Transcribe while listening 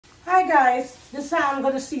Hi guys, this is how I'm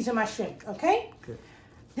going to season my shrimp, okay? Good.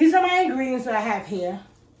 These are my ingredients that I have here.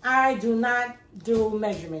 I do not do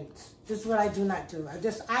measurements. This is what I do not do. I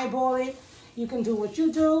just eyeball it. You can do what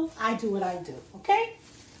you do. I do what I do, okay?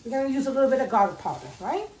 We're going to use a little bit of garlic powder,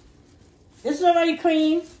 right? This is already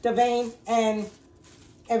clean, the vein, and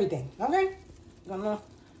everything, okay? I'm going to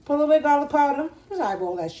put a little bit of garlic powder. Just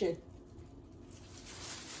eyeball that shit.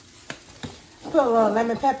 Put a little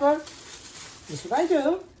lemon pepper. This is what I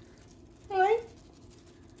do. All right.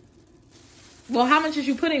 Well, how much is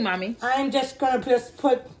you putting, Mommy? I'm just gonna I'm just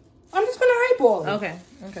gonna eyeball it. Okay,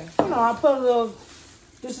 okay. You know, I'll put a little,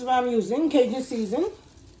 this is what I'm using, Cajun season.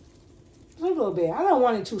 A little bit. I don't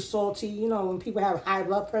want it too salty. You know, when people have high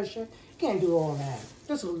blood pressure, you can't do all that.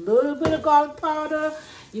 Just a little bit of garlic powder.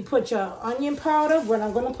 You put your onion powder, what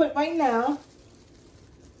I'm gonna put right now.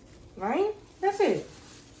 Right? That's it.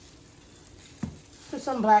 Put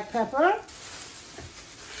some black pepper.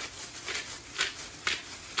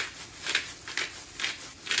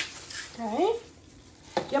 Okay.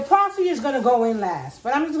 Your parsley is going to go in last,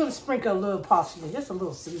 but I'm just going to sprinkle a little parsley. Just a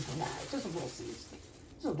little seasoning, guys. Just a little seasoning.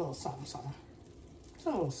 Just a little something, something. Just a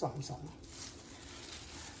little something, something.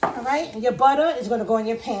 All right. And your butter is going to go in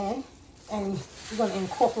your pan, and you're going to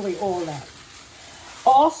incorporate all that.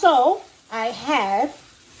 Also, I have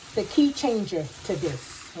the key changer to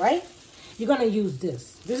this, right? You're going to use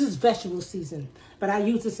this. This is vegetable season, but I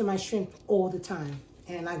use this in my shrimp all the time,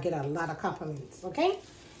 and I get a lot of compliments, okay?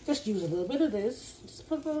 Just use a little bit of this. Just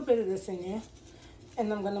put a little bit of this in there.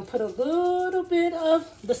 And I'm going to put a little bit of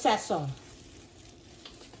the sazon.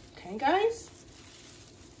 Okay, guys?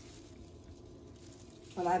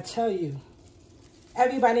 When I tell you,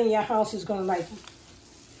 everybody in your house is going to like,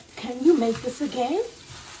 can you make this again?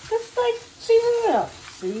 Just like season it up.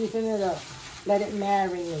 Season it up. Let it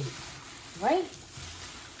marinate. Right?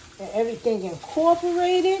 And everything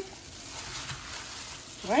incorporated.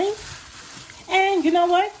 Right? And you know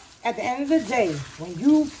what? At the end of the day, when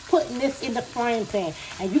you putting this in the frying pan,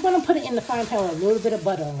 and you're going to put it in the frying pan with a little bit of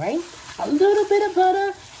butter, right? A little bit of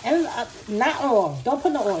butter, and not oil. Don't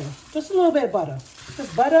put no oil. Just a little bit of butter.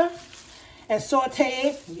 Just butter, and saute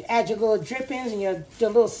it. You add your little drippings and your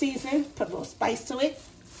little seasoning. Put a little spice to it.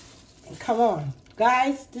 And come on.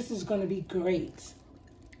 Guys, this is going to be great.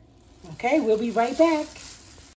 Okay, we'll be right back.